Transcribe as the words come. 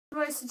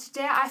everybody, so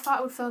today I thought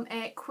I would film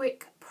a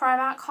quick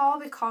Primark haul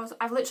because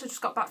I've literally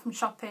just got back from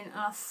shopping and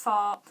I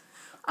thought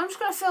I'm just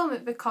going to film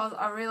it because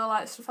I really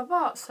like the stuff I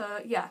bought. So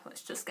yeah,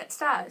 let's just get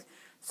started.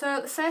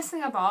 So the first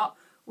thing I bought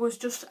was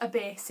just a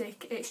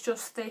basic. It's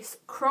just this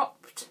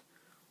cropped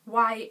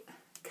white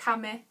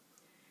cami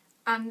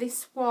and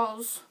this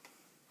was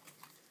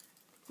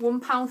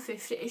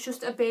 £1.50. It's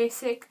just a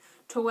basic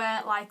to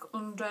wear like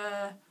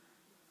under,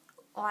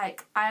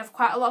 like I have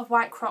quite a lot of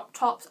white crop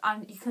tops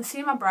and you can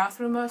see my bra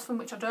through most of them,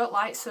 which I don't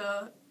like,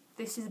 so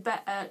this is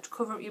better to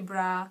cover up your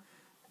bra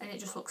and it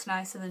just looks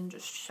nicer than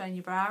just showing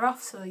your bra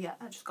off. So yeah,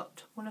 I just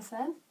got one of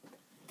them.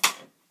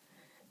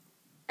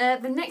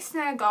 The next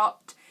thing I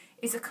got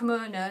is a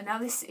kimono. Now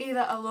this is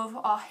either a love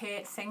or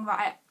hate thing, but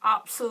I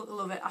absolutely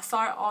love it. I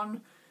saw it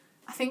on,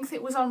 I think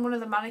it was on one of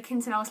the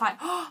mannequins and I was like,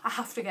 oh, I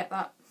have to get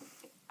that.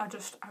 I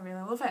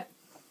really love it.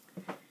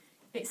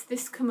 It's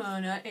this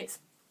kimono. It's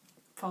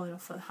falling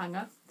off the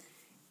hanger.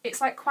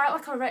 It's like quite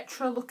like a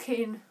retro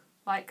looking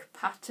like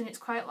pattern. It's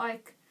quite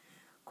like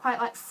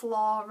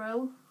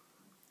floral.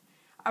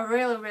 I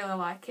really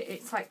like it.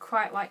 It's like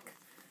quite like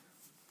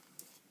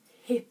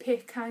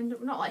hippie kind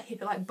of, not like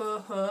hippie, like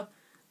boho.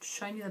 Just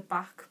showing you the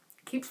back.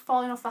 It keeps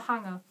falling off the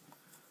hanger.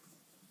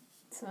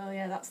 So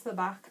yeah, that's the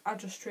back. I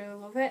just really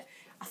love it.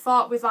 I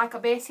thought with like a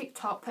basic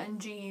top and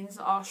jeans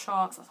or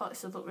shorts, I thought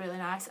this would look really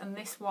nice. And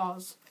this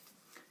was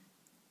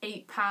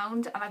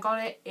 £8 and I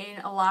got it in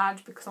a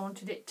large because I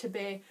wanted it to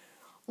be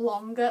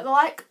longer. They're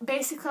like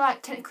basically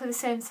like technically the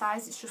same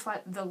size, it's just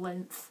like the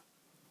length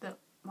that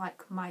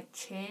like might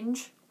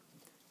change.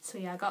 So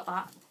yeah, I got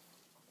that.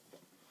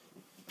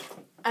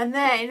 And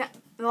then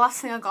the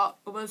last thing I got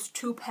was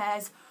 2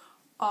 pairs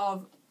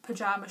of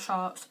pyjama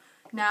shorts.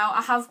 Now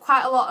I have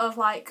quite a lot of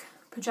like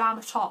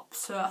pyjama tops,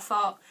 so I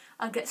thought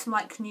I'd get some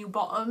like new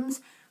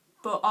bottoms,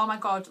 but oh my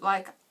god,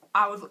 like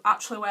I would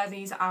actually wear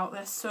these out.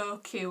 They're so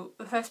cute.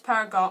 The first pair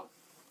I got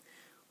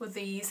were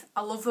these.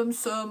 I love them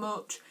so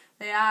much.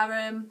 They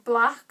are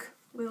black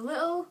with a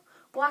little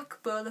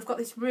black bow. They've got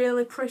this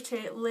really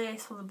pretty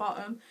lace on the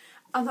bottom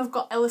and they've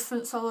got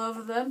elephants all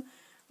over them.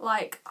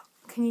 Like,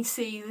 can you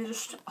see? They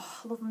just,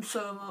 oh, I love them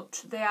so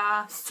much. They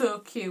are so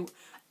cute.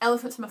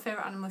 Elephants are my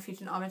favourite animal if you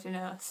didn't already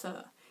know.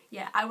 So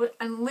yeah, I would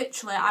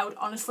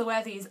honestly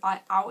wear these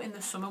like out in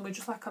the summer with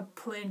just like a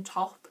plain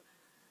top.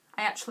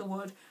 I actually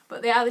would.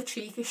 But they are the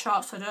cheeky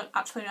shorts, so I don't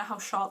actually know how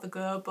short they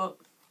go, but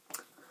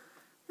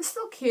they're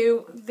still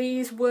cute.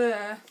 These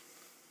were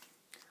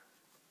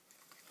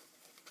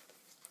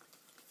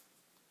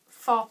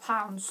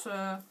 £4,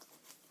 so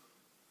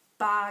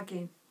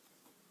bargain.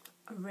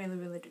 I really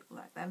do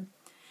like them.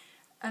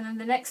 And then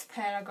the next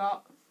pair I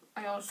got,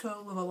 I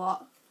also love a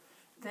lot.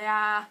 They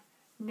are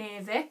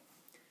navy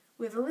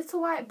with a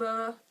little white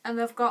bow and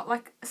they've got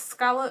like a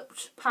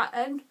scalloped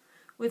pattern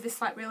with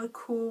this like really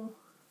cool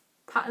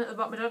pattern at the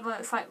bottom. I don't know,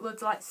 it's like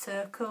loads of like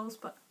circles,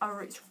 but oh,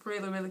 it's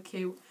really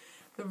cute.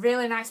 They're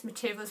really nice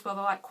material as well.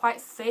 They're like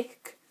quite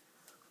thick.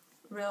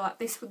 Really like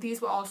this.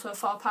 These were also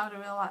 £4. I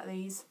really like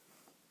these.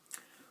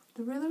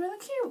 They're really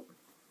cute.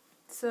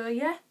 So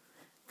yeah,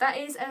 that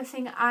is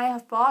everything I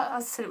have bought.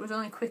 As I said, it was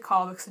only a quick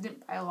haul because I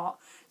didn't buy a lot.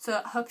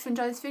 So I hope you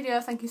enjoyed this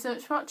video. Thank you so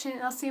much for watching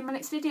and I'll see you in my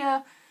next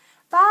video.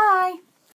 Bye!